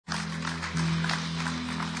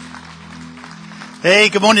Hey,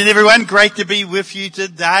 good morning everyone. Great to be with you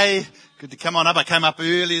today. Good to come on up. I came up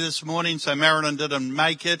early this morning, so Marilyn didn't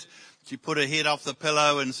make it. She put her head off the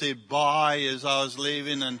pillow and said bye as I was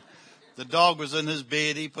leaving, and the dog was in his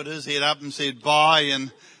bed. He put his head up and said bye,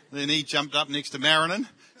 and then he jumped up next to Marilyn.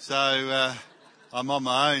 So I'm on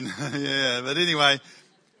my own. Yeah, but anyway,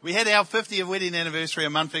 we had our 50th wedding anniversary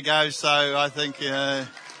a month ago, so I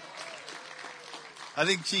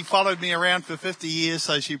think she followed me around for 50 years,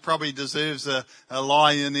 so she probably deserves a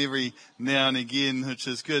lie-in every now and again, which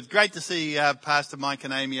is good. Great to see Pastor Mike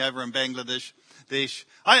and Amy over in Bangladesh. It's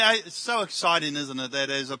so exciting, isn't it, that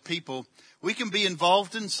as a people, we can be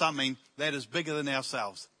involved in something that is bigger than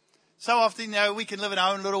ourselves. So often, we can live in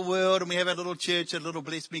our own little world, and we have our little church, our little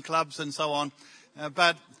Bless Me clubs and so on.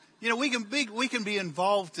 But we can be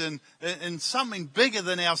involved in something bigger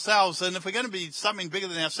than ourselves. And if we're going to be something bigger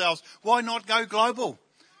than ourselves, why not go global?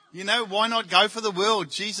 Why not go for the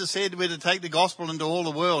world? Jesus said we're to take the gospel into all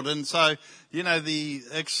the world. And so, the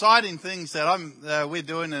exciting things that we're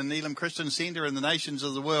doing in Elim Christian Centre and the nations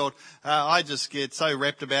of the world, I just get so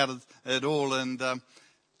wrapped about it all. And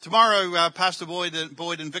tomorrow, Pastor Boyd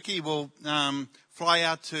and Vicky will fly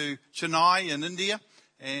out to Chennai in India.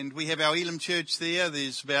 And we have our Elim church there.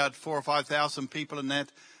 There's about 4,000 or 5,000 people in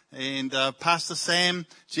that. And Pastor Sam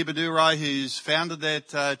Jebadurai, who's founded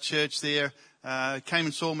that church there, came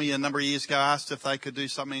and saw me a number of years ago, asked if they could do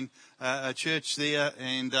something, a church there.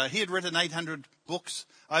 And he had written 800 books,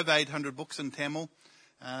 over 800 books in Tamil.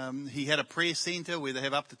 He had a prayer centre where they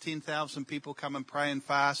have up to 10,000 people come and pray and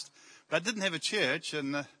fast. But didn't have a church,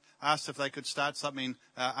 and asked if they could start something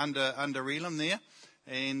under Elim there.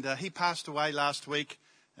 And he passed away last week.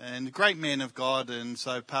 And a great man of God, and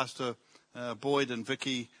so Pastor Boyd and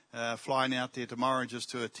Vicky flying out there tomorrow just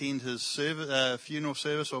to attend his funeral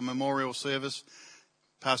service or memorial service.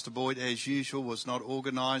 Pastor Boyd, as usual, was not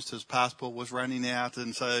organised. His passport was running out,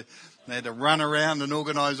 and so they had to run around and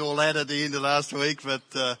organise all that at the end of last week.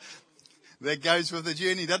 But that goes with the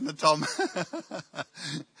journey, doesn't it, Tom?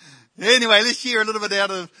 Anyway, let's hear a little bit out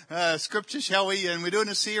of Scripture, shall we? And we're doing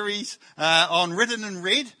a series on Written in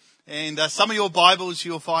Red. And some of your Bibles,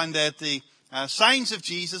 you'll find that the sayings of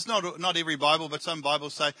Jesus, not every Bible, but some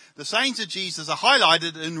Bibles say the sayings of Jesus are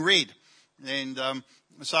highlighted in red. And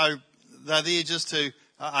so they're there just to,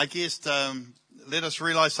 let us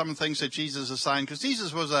realize some of the things that Jesus is saying. Because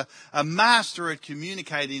Jesus was a master at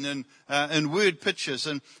communicating in word pictures.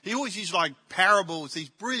 And he always used like parables, these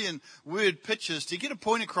brilliant word pictures to get a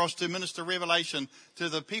point across to minister revelation to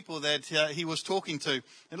the people that he was talking to.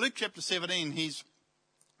 In Luke chapter 17, he's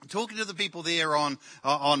talking to the people there on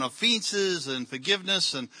offences and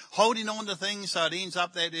forgiveness and holding on to things, so it ends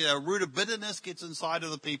up that a root of bitterness gets inside of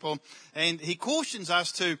the people. And he cautions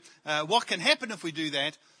us to what can happen if we do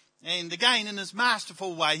that. And again, in his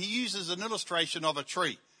masterful way, he uses an illustration of a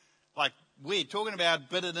tree. Like we're talking about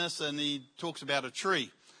bitterness, and he talks about a tree.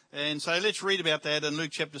 And so let's read about that in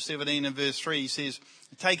Luke chapter 17 and verse 3. He says,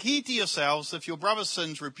 "Take heed to yourselves, if your brother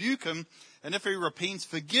sins, rebuke him, and if he repents,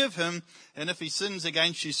 forgive him. And if he sins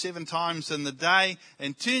against you 7 times in the day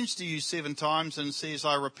and turns to you 7 times and says,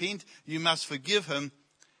 I repent, you must forgive him."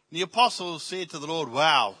 And the apostles said to the Lord,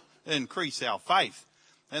 "Wow, increase our faith."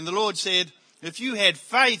 And the Lord said, "If you had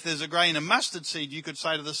faith as a grain of mustard seed, you could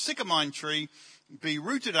say to the sycamore tree, be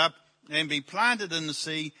rooted up and be planted in the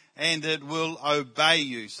sea, and it will obey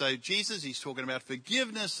you." So Jesus, he's talking about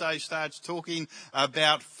forgiveness, so he starts talking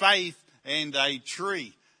about faith and a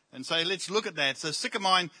tree. And so let's look at that. So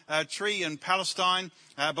sycamore tree in Palestine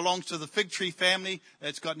belongs to the fig tree family.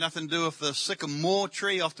 It's got nothing to do with the sycamore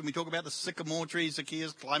tree. Often we talk about the sycamore tree,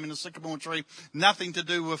 Zacchaeus climbing the sycamore tree. Nothing to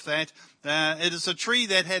do with that. It is a tree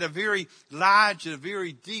that had a very large, a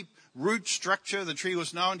very deep root structure. The tree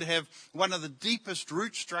was known to have one of the deepest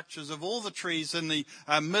root structures of all the trees in the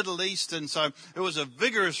Middle East. And so it was a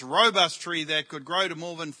vigorous, robust tree that could grow to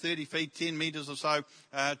more than 30 feet, 10 meters or so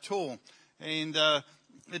tall. And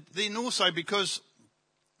then also because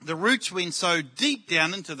the roots went so deep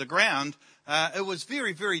down into the ground, it was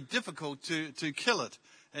very, very difficult to kill it.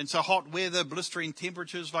 And so hot weather, blistering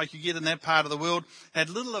temperatures like you get in that part of the world had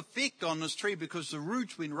little effect on this tree because the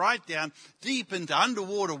roots went right down deep into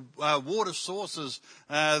underwater water sources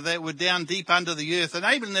that were down deep under the earth,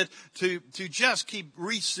 enabling it to just keep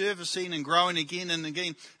resurfacing and growing again and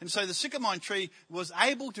again. And so the sycamore tree was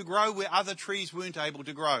able to grow where other trees weren't able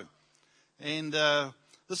to grow. And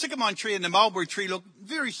the sycamore tree and the mulberry tree look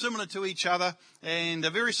very similar to each other and are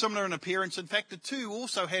very similar in appearance. In fact, the two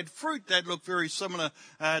also had fruit that looked very similar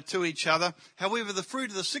to each other. However, the fruit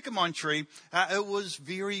of the sycamore tree, it was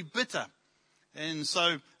very bitter. And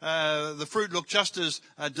so the fruit looked just as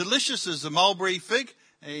delicious as the mulberry fig,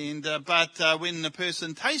 But when the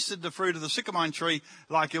person tasted the fruit of the sycamore tree,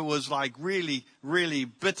 like it was like really, really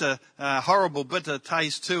bitter, horrible bitter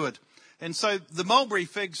taste to it. And so the mulberry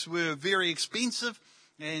figs were very expensive,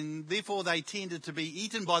 and therefore they tended to be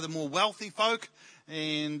eaten by the more wealthy folk.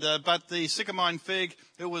 But the sycamore fig,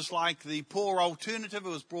 it was like the poor alternative. It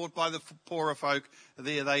was brought by the poorer folk.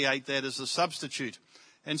 There they ate that as a substitute.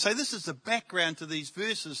 And so this is the background to these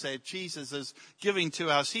verses that Jesus is giving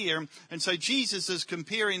to us here. And so Jesus is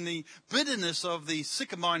comparing the bitterness of the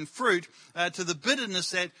sycamore fruit to the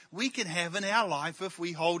bitterness that we can have in our life if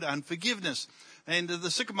we hold unforgiveness. And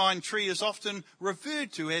the sycamore tree is often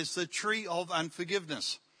referred to as the tree of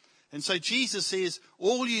unforgiveness. And so Jesus says,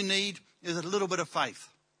 all you need is a little bit of faith.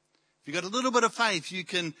 If you've got a little bit of faith, you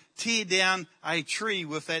can tear down a tree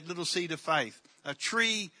with that little seed of faith. A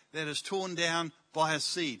tree that is torn down by a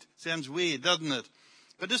seed. Sounds weird, doesn't it?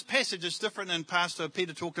 But this passage is different, and Pastor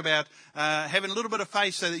Peter talked about having a little bit of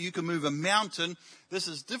faith so that you can move a mountain. This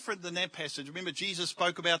is different than that passage. Remember, Jesus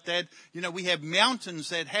spoke about that. You know, we have mountains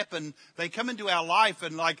that happen. They come into our life,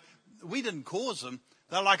 and like, we didn't cause them.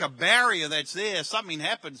 They're like a barrier that's there. Something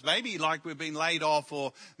happens. Maybe like we've been laid off,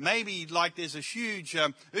 or maybe like there's a huge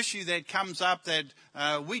issue that comes up that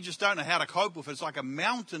we just don't know how to cope with. It's like a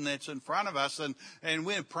mountain that's in front of us, and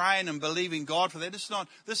we're praying and believing God for that.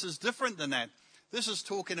 This is different than that. This is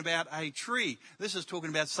talking about a tree. This is talking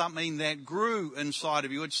about something that grew inside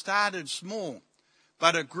of you. It started small,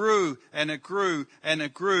 but it grew and it grew and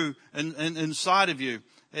it grew inside of you.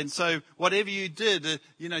 And so whatever you did,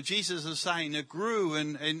 Jesus is saying it grew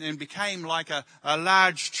and became like a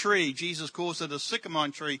large tree. Jesus calls it a sycamore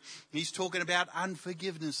tree. He's talking about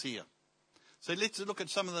unforgiveness here. So let's look at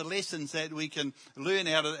some of the lessons that we can learn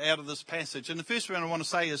out of this passage. And the first one I want to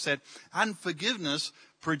say is that unforgiveness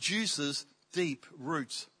produces deep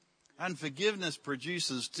roots. Unforgiveness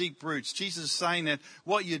produces deep roots. Jesus is saying that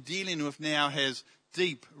what you're dealing with now has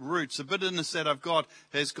deep roots. The bitterness that I've got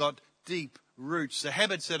has got deep roots. The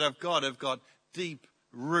habits that I've got have got deep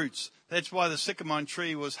roots. That's why the sycamore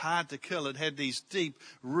tree was hard to kill. It had these deep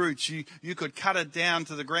roots. You could cut it down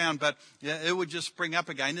to the ground, but it would just spring up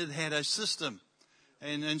again. It had a system.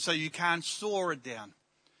 And so you can't saw it down.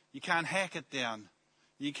 You can't hack it down.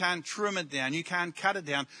 You can't trim it down. You can't cut it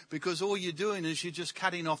down, because all you're doing is you're just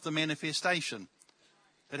cutting off the manifestation.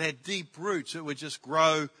 It had deep roots. It would just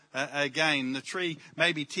grow again. The tree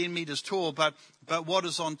may be 10 meters tall, but what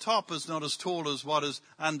is on top is not as tall as what is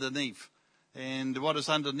underneath. And what is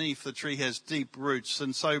underneath the tree has deep roots.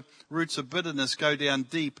 And so roots of bitterness go down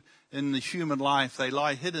deep in the human life. They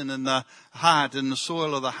lie hidden in the heart, in the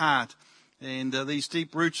soil of the heart. And these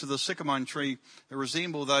deep roots of the sycamore tree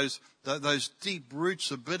resemble those deep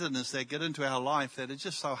roots of bitterness that get into our life that are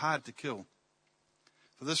just so hard to kill.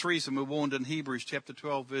 For this reason, we're warned in Hebrews chapter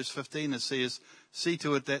 12, verse 15, it says, see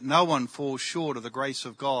to it that no one falls short of the grace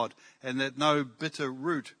of God, and that no bitter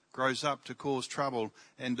root grows up to cause trouble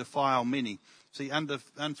and defile many. See,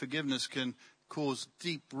 unforgiveness can cause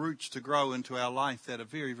deep roots to grow into our life that are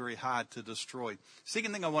very, very hard to destroy.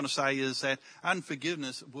 Second thing I want to say is that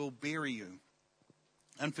unforgiveness will bury you.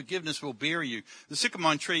 Unforgiveness will bury you. The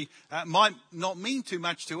sycamore tree might not mean too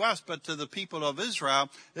much to us, but to the people of Israel,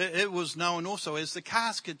 it was known also as the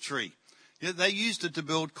casket tree. They used it to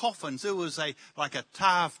build coffins. It was like a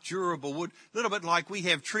tough, durable wood, a little bit like we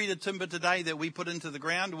have treated timber today that we put into the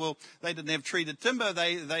ground. Well, they didn't have treated timber.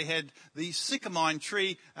 They had the sycamore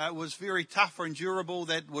tree was very tough and durable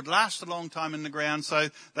that would last a long time in the ground. So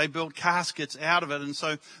they built caskets out of it. And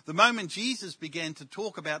so the moment Jesus began to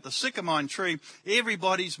talk about the sycamore tree,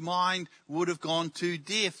 everybody's mind would have gone to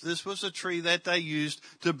death. This was a tree that they used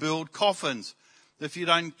to build coffins. If you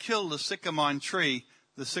don't kill the sycamore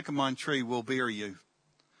tree will bury you.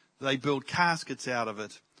 They build caskets out of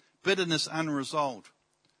it. Bitterness unresolved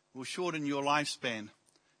will shorten your lifespan.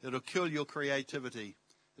 It'll kill your creativity.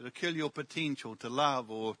 It'll kill your potential to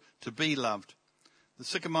love or to be loved. The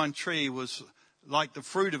sycamore tree was like the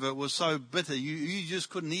fruit of it was so bitter, you just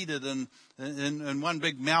couldn't eat it in one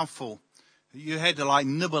big mouthful. You had to like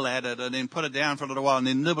nibble at it and then put it down for a little while and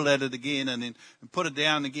then nibble at it again and then put it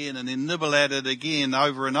down again and then nibble at it again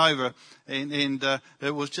over and over. And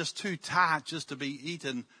it was just too tart just to be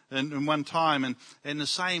eaten in one time. And the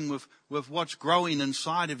same with what's growing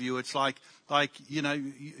inside of you. It's like,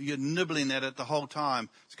 you're nibbling at it the whole time.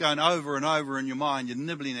 It's going over and over in your mind. You're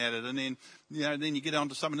nibbling at it. And then, then you get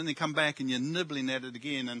onto something and then you come back and you're nibbling at it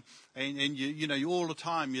again. And you all the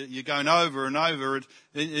time, you're going over and over it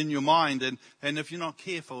in your mind. And if you're not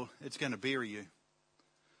careful, it's going to bury you.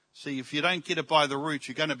 See, if you don't get it by the root,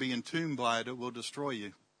 you're going to be entombed by it. It will destroy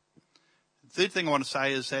you. The third thing I want to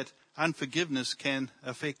say is that unforgiveness can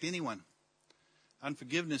affect anyone.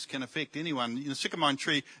 unforgiveness can affect anyone. The sycamore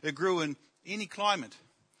tree, it grew in any climate.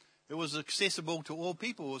 It was accessible to all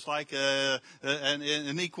people. It was like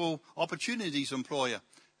an equal opportunities employer.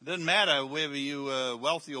 It didn't matter whether you were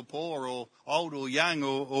wealthy or poor or old or young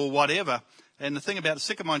or whatever. And the thing about the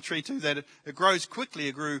sycamore tree too, that it grows quickly.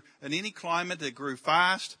 It grew in any climate. It grew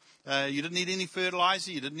fast. You didn't need any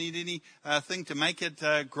fertilizer. You didn't need any thing to make it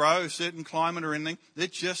grow, a certain climate or anything.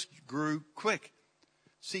 It just grew quick.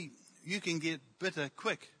 See, you can get bitter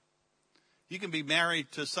quick. You can be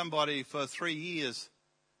married to somebody for 3 years,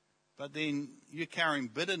 but then you're carrying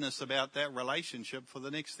bitterness about that relationship for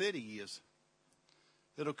the next 30 years.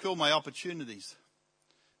 It'll kill my opportunities.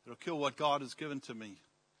 It'll kill what God has given to me.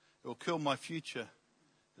 It'll kill my future.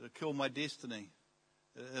 It'll kill my destiny.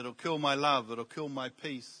 It'll kill my love. It'll kill my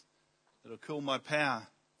peace. It'll kill my power.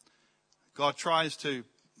 God tries to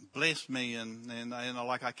bless me and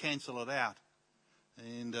like I cancel it out.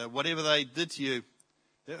 And whatever they did to you,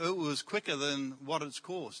 it was quicker than what it's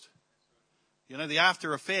caused. You know, the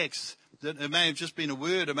after effects, it may have just been a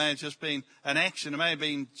word, it may have just been an action, it may have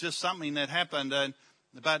been just something that happened,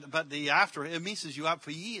 but the after, it messes you up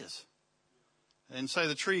for years. And so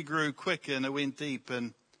the tree grew quick and it went deep,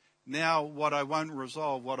 and now what I won't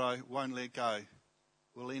resolve, what I won't let go,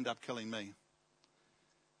 will end up killing me.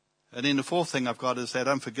 And then the fourth thing I've got is that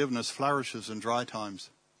unforgiveness flourishes in dry times.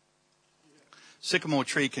 Sycamore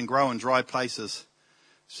tree can grow in dry places.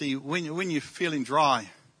 See, when you're feeling dry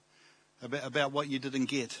about what you didn't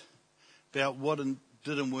get, about what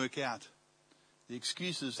didn't work out, the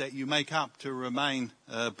excuses that you make up to remain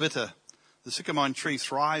bitter, the sycamore tree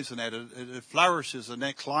thrives in that. It flourishes in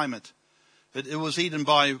that climate. It was eaten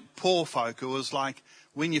by poor folk. It was like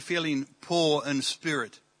when you're feeling poor in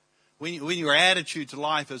spirit, when your attitude to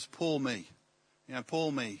life is poor me. You know,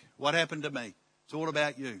 poor me. What happened to me? It's all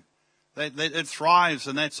about you. It thrives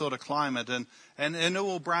in that sort of climate, and it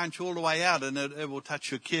will branch all the way out, and it will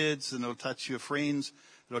touch your kids, and it'll touch your friends,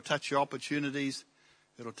 it'll touch your opportunities,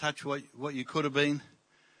 it'll touch what you could have been.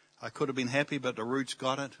 I could have been happy, but the roots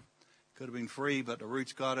got it. Could have been free, but the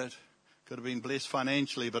roots got it. Could have been blessed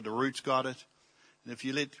financially, but the roots got it. And if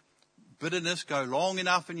you let bitterness go long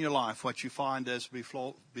enough in your life, what you find is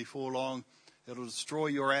before long, it'll destroy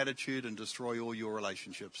your attitude and destroy all your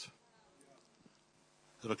relationships.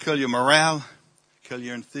 It'll kill your morale, kill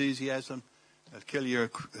your enthusiasm, it'll kill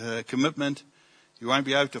your commitment. You won't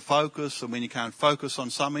be able to focus, and when you can't focus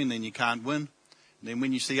on something, then you can't win. And then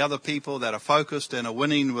when you see other people that are focused and are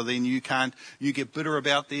winning, well then you get bitter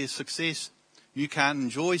about their success. You can't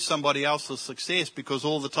enjoy somebody else's success because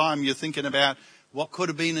all the time you're thinking about what could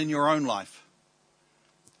have been in your own life.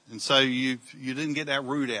 And so you didn't get that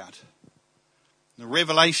root out. The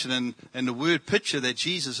revelation and the word picture that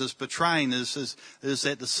Jesus is portraying is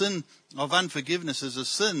that the sin of unforgiveness is a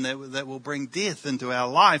sin that will bring death into our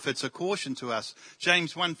life. It's a caution to us.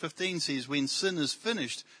 James 1:15 says, when sin is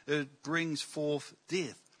finished, it brings forth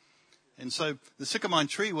death. And so the sycamore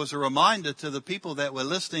tree was a reminder to the people that were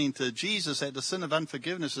listening to Jesus that the sin of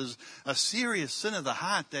unforgiveness is a serious sin of the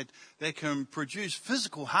heart that can produce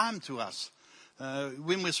physical harm to us.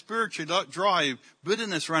 When we're spiritually dry,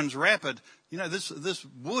 bitterness runs rapid. You know, this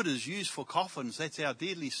wood is used for coffins. That's how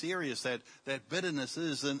deadly serious that bitterness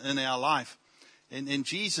is in our life. And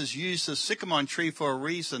Jesus used the sycamore tree for a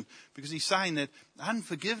reason, because he's saying that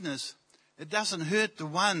unforgiveness, it doesn't hurt the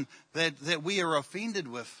one that we are offended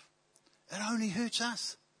with. It only hurts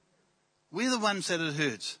us. We're the ones that it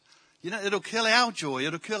hurts. You know, it'll kill our joy.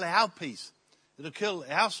 It'll kill our peace. It'll kill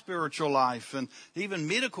our spiritual life. And even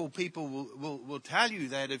medical people will tell you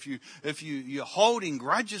that if you're holding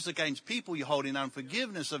grudges against people, you're holding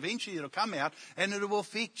unforgiveness, eventually it'll come out and it will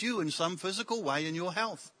affect you in some physical way in your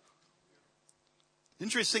health. The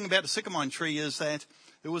interesting thing about the sycamore tree is that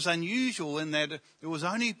it was unusual in that it was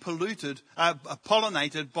only pollinated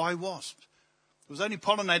by wasps. It was only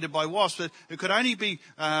pollinated by wasps. It could only be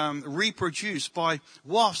reproduced by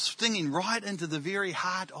wasps stinging right into the very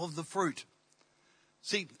heart of the fruit.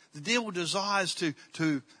 See, the devil desires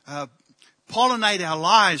to pollinate our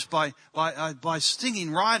lives by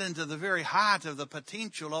stinging right into the very heart of the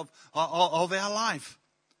potential of our life.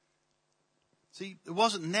 See, it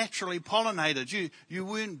wasn't naturally pollinated. You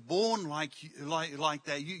weren't born like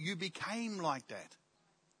that. You became like that.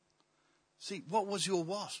 See, what was your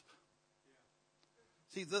wasp?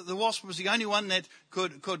 See, the wasp was the only one that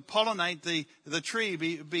could pollinate the tree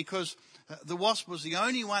because the wasp was the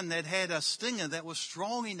only one that had a stinger that was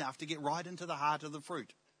strong enough to get right into the heart of the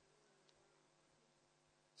fruit.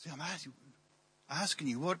 See, I'm asking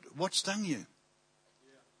you, what stung you?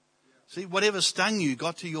 See, whatever stung you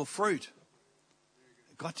got to your fruit.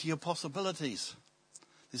 It got to your possibilities.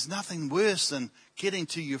 there's nothing worse than getting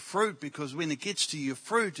to your fruit, because when it gets to your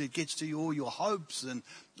fruit, it gets to all your hopes and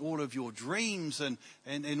all of your dreams. And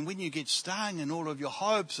when you get stung in all of your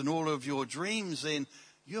hopes and all of your dreams, then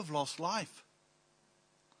you've lost life.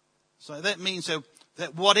 So that means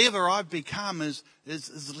that whatever I've become is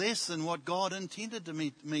less than what God intended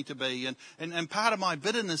me to be. And part of my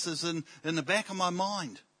bitterness is in the back of my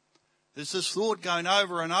mind. There's this thought going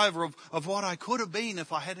over and over of what I could have been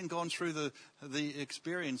if I hadn't gone through the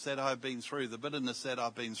experience that I've been through, the bitterness that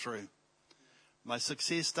I've been through. My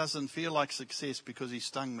success doesn't feel like success because he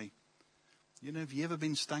stung me. You know, have you ever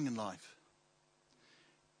been stung in life?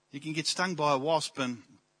 You can get stung by a wasp,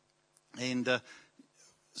 and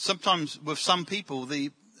sometimes with some people,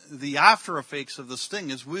 the after effects of the sting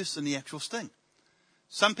is worse than the actual sting.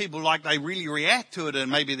 Some people, they really react to it,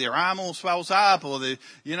 and maybe their arm all swells up, or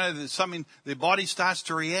there's something, their body starts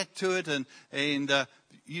to react to it, and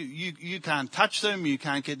you can't touch them, you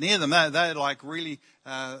can't get near them. They're like really,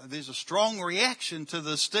 there's a strong reaction to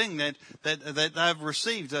the sting that they've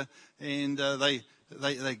received, and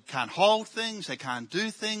they can't hold things, they can't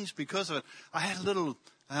do things because of it. I had a little,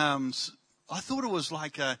 I thought it was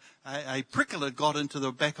like a prickle that got into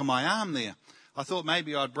the back of my arm there. I thought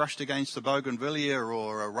maybe I'd brushed against a bougainvillea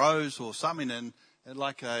or a rose or something, and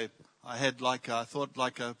I thought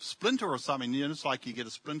like a splinter or something. You know, it's like you get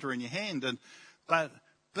a splinter in your hand, but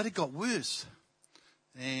it got worse,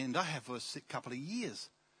 and I have for a couple of years,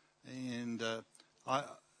 and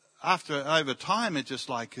over time it just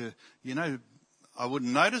I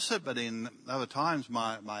wouldn't notice it, but in other times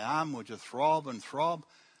my arm would just throb and throb.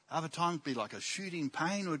 Other times it'd be like a shooting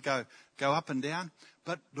pain would go up and down.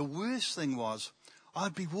 But the worst thing was,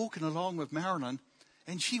 I'd be walking along with Marilyn,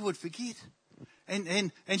 and she would forget,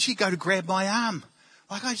 and she'd go to grab my arm,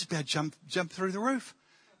 like I just about jump through the roof.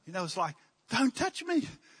 You know, it's like, don't touch me.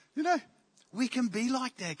 You know, we can be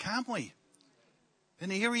like that, can't we?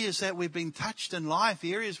 In areas that we've been touched in life,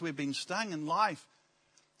 areas we've been stung in life,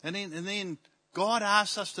 and then God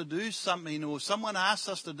asks us to do something, or someone asks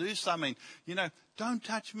us to do something. You know, don't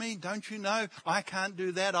touch me. Don't you know? I can't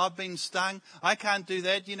do that. I've been stung. I can't do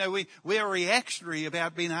that. You know, we're reactionary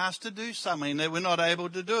about being asked to do something that we're not able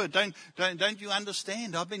to do it. Don't you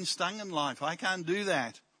understand? I've been stung in life. I can't do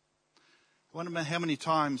that. I wonder how many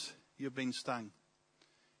times you've been stung.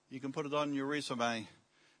 You can put it on your resume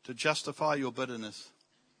to justify your bitterness.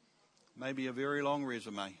 Maybe a very long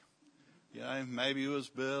resume. You know, maybe it was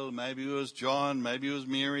Bill, maybe it was John, maybe it was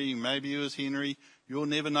Mary, maybe it was Henry. You'll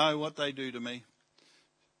never know what they do to me.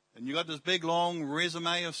 And you got this big long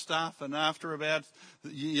resume of stuff, and after about,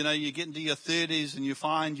 you get into your 30s and you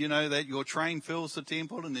find, that your train fills the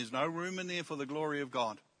temple and there's no room in there for the glory of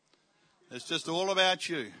God. It's just all about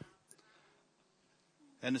you.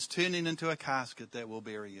 And it's turning into a casket that will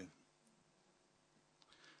bury you.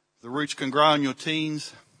 The roots can grow in your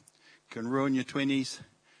teens, can ruin your 20s.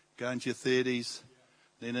 Go into your 30s,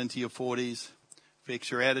 then into your 40s,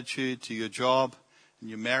 affects your attitude to your job and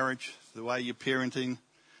your marriage, the way you're parenting,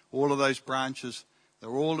 all of those branches,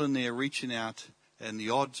 they're all in there reaching out, and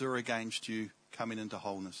the odds are against you coming into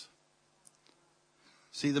wholeness.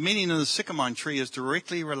 See, the meaning of the sycamore tree is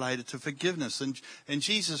directly related to forgiveness. And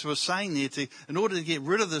Jesus was saying there, in order to get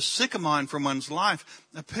rid of the sycamore from one's life,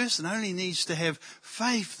 a person only needs to have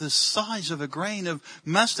faith the size of a grain of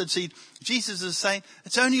mustard seed. Jesus is saying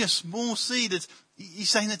it's only a small seed. He's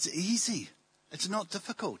saying it's easy. It's not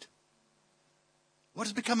difficult. What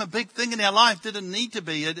has become a big thing in our life didn't need to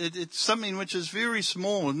be. It's something which is very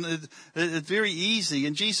small and it's very easy.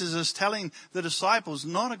 And Jesus is telling the disciples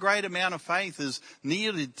not a great amount of faith is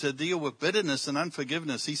needed to deal with bitterness and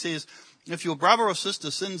unforgiveness. He says, if your brother or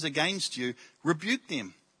sister sins against you, rebuke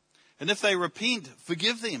them. And if they repent,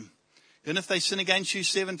 forgive them. And if they sin against you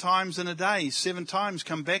 7 times in a day, 7 times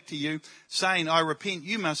come back to you saying, I repent,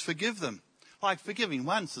 you must forgive them. Like forgiving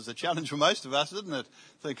once is a challenge for most of us, isn't it?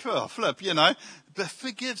 Think, flip, But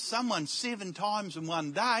forgive someone 7 times in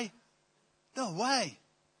one day? No way.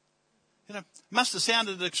 Must have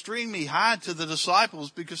sounded extremely hard to the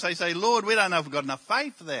disciples because they say, Lord, we don't know if we've got enough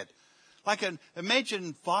faith for that. Like,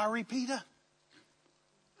 imagine fiery Peter.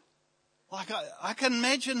 Like, I can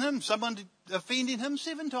imagine him, someone offending him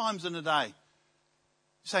 7 times in a day. You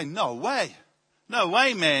say, no way. No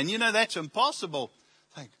way, man. That's impossible.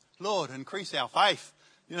 Lord, increase our faith.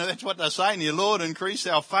 That's what they're saying here. Lord, increase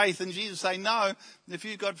our faith. And Jesus say, no, if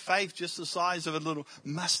you've got faith just the size of a little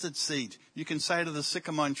mustard seed, you can say to the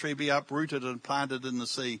sycamore tree, be uprooted and planted in the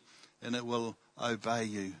sea, and it will obey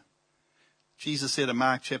you. Jesus said in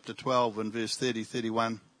Mark chapter 12 and verse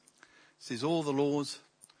 30-31, says all the laws,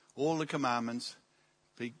 all the commandments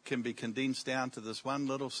can be condensed down to this one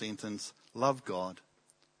little sentence, love God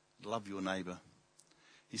love your neighbour.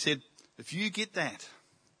 He said, if you get that,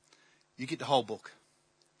 you get the whole book.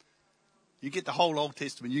 You get the whole Old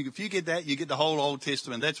Testament. If you get that, you get the whole Old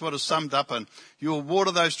Testament. That's what is summed up in. You'll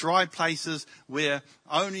water those dry places where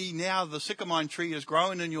only now the sycamore tree is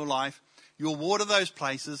growing in your life. You'll water those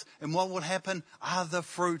places, and what will happen? Other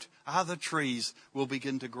fruit, other trees will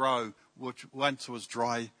begin to grow, which once was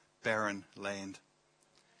dry, barren land.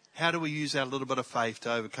 How do we use our little bit of faith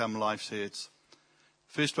to overcome life's hurts?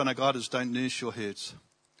 First one I got is don't nurse your hurts.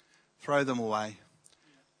 Throw them away.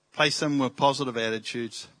 Place them with positive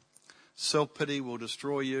attitudes. Self-pity will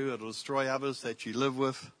destroy you. It'll destroy others that you live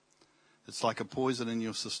with. It's like a poison in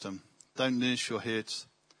your system. Don't nurse your hurts.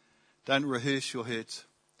 Don't rehearse your hurts.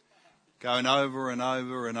 Going over and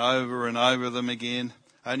over and over and over them again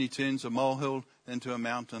only turns a molehill into a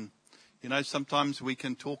mountain. You know, sometimes we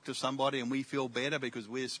can talk to somebody and we feel better because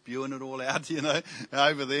we're spewing it all out,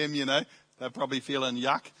 over them, They're probably feeling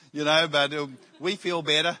yuck, but we feel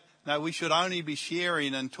better. No, we should only be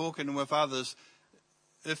sharing and talking with others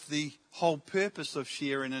if the whole purpose of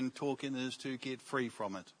sharing and talking is to get free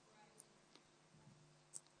from it.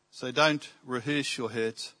 So don't rehearse your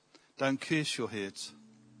hurts. Don't curse your hurts.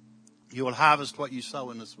 You will harvest what you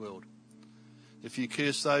sow in this world. If you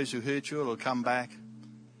curse those who hurt you, it'll come back.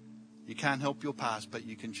 You can't help your past, but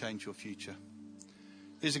you can change your future.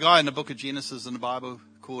 There's a guy in the book of Genesis in the Bible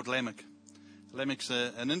called Lamech. Lamech's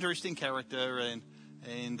an interesting character,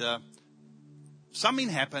 and something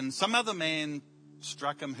happened. Some other man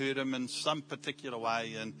struck him, hurt him in some particular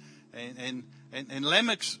way, and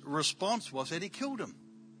Lamech's response was that he killed him.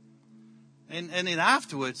 And then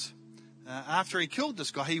afterwards, after he killed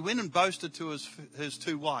this guy, he went and boasted to his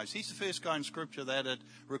two wives. He's the first guy in Scripture that it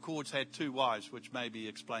records had two wives, which maybe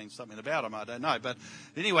explains something about him, I don't know. But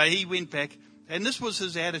anyway, he went back, and this was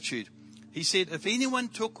his attitude. He said, if anyone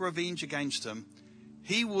took revenge against him,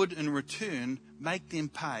 he would in return make them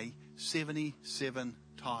pay 77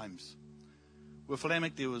 times. With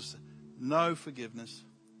Lamech, there was no forgiveness,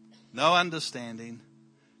 no understanding,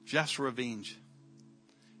 just revenge.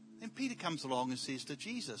 Then Peter comes along and says to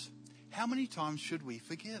Jesus, how many times should we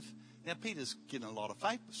forgive? Now, Peter's getting a lot of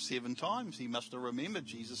faith. 7 times. He must have remembered.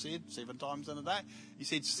 Jesus said 7 times in a day. He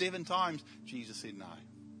said 7 times. Jesus said no.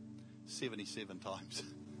 77 times.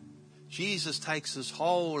 Jesus takes this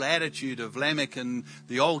whole attitude of Lamech in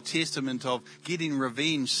the Old Testament of getting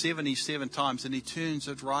revenge 77 times, and he turns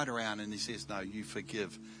it right around and he says, no, you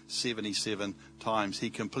forgive 77 times. He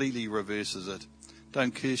completely reverses it.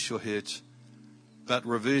 Don't curse your hurts, but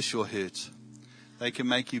reverse your hurts. They can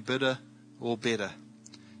make you bitter or better.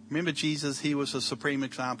 Remember Jesus, he was a supreme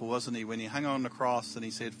example, wasn't he? When he hung on the cross and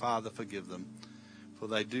he said, Father, forgive them, for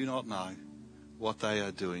they do not know what they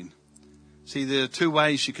are doing. See, there are 2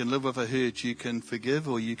 ways you can live with a hurt. You can forgive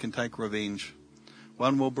or you can take revenge.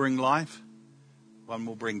 One will bring life. One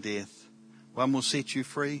will bring death. One will set you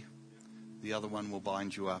free. The other one will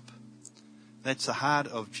bind you up. That's the heart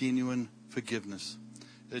of genuine forgiveness.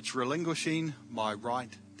 It's relinquishing my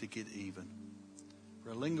right to get even.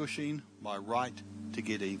 Relinquishing my right to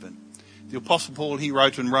get even. The Apostle Paul, he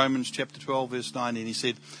wrote in Romans chapter 12, verse 19, he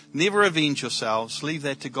said, never avenge yourselves, leave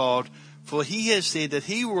that to God, for he has said that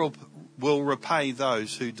he will repay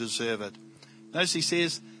those who deserve it. Notice he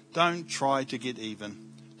says, don't try to get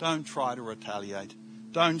even. Don't try to retaliate.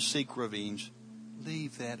 Don't seek revenge.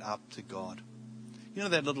 Leave that up to God. You know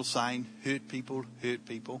that little saying, hurt people, hurt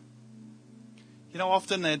people? You know,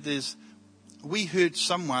 often we hurt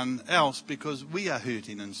someone else because we are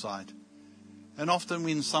hurting inside. And often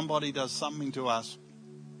when somebody does something to us,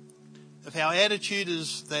 if our attitude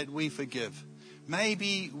is that we forgive,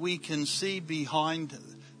 maybe we can see behind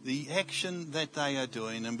the action that they are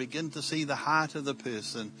doing and begin to see the heart of the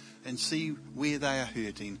person and see where they are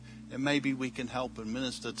hurting. And maybe we can help and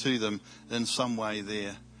minister to them in some way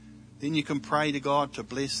there. Then you can pray to God to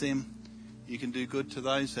bless them. You can do good to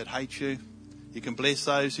those that hate you. You can bless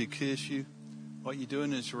those who curse you. What you're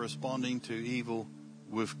doing is you're responding to evil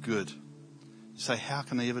with good. You say, how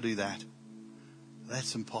can I ever do that?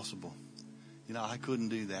 That's impossible. You know, I couldn't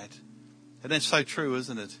do that. And that's so true,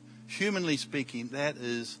 isn't it? Humanly speaking, that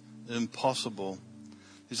is impossible.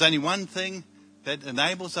 There's only one thing that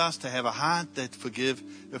enables us to have a heart that forgives.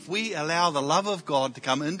 If we allow the love of God to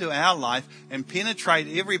come into our life and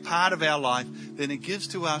penetrate every part of our life, then it gives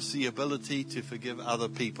to us the ability to forgive other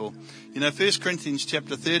people. You know, 1 Corinthians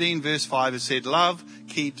chapter 13, verse 5, it said, love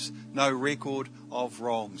keeps no record of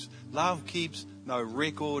wrongs. Love keeps no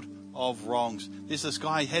record of wrongs. There's this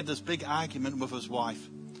guy, he had this big argument with his wife.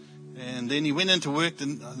 And then he went into work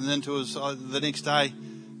and into his, the next day,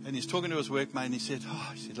 and he's talking to his workmate, and he said,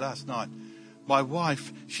 last night, my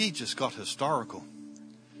wife, she just got historical.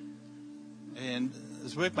 And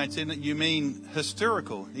his workmate said, you mean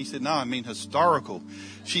hysterical? He said, no, I mean historical.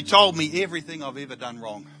 She told me everything I've ever done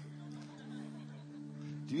wrong.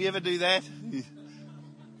 Do you ever do that?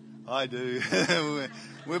 I do.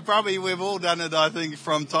 We've all done it, I think,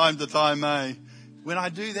 from time to time, eh? When I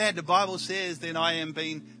do that, the Bible says, then I am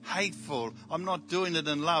being hateful. I'm not doing it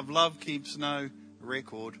in love. Love keeps no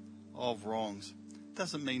record of wrongs.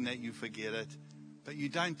 Doesn't mean that you forget it, but you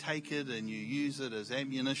don't take it and you use it as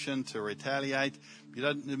ammunition to retaliate.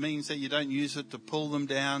 It means that you don't use it to pull them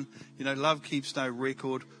down. Love keeps no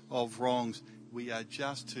record of wrongs. We are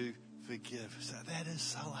just to forgive. So that is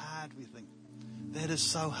so hard, we think. That is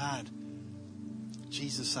so hard.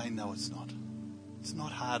 Jesus saying, no, it's not. It's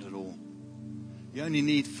not hard at all. You only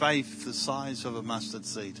need faith the size of a mustard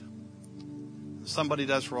seed. If somebody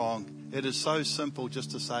does wrong, it is so simple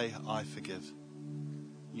just to say, I forgive.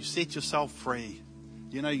 You set yourself free.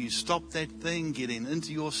 You stop that thing getting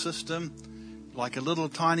into your system like a little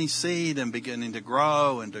tiny seed and beginning to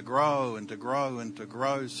grow and to grow and to grow and to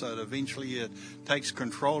grow, so that eventually it takes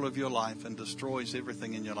control of your life and destroys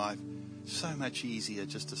everything in your life. So much easier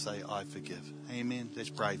just to say, I forgive. Amen. Let's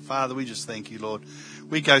pray. Father, we just thank you, Lord.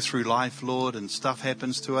 We go through life, Lord, and stuff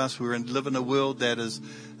happens to us. We live in a world that has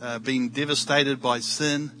been devastated by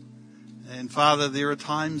sin. And Father, there are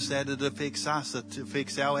times that it affects us. It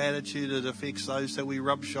affects our attitude. It affects those that we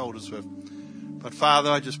rub shoulders with. But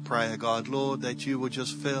Father, I just pray, God, Lord, that you will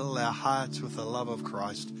just fill our hearts with the love of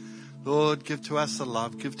Christ. Lord, give to us the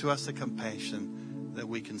love. Give to us the compassion that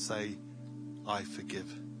we can say, I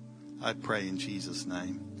forgive. I pray in Jesus'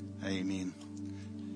 name. Amen.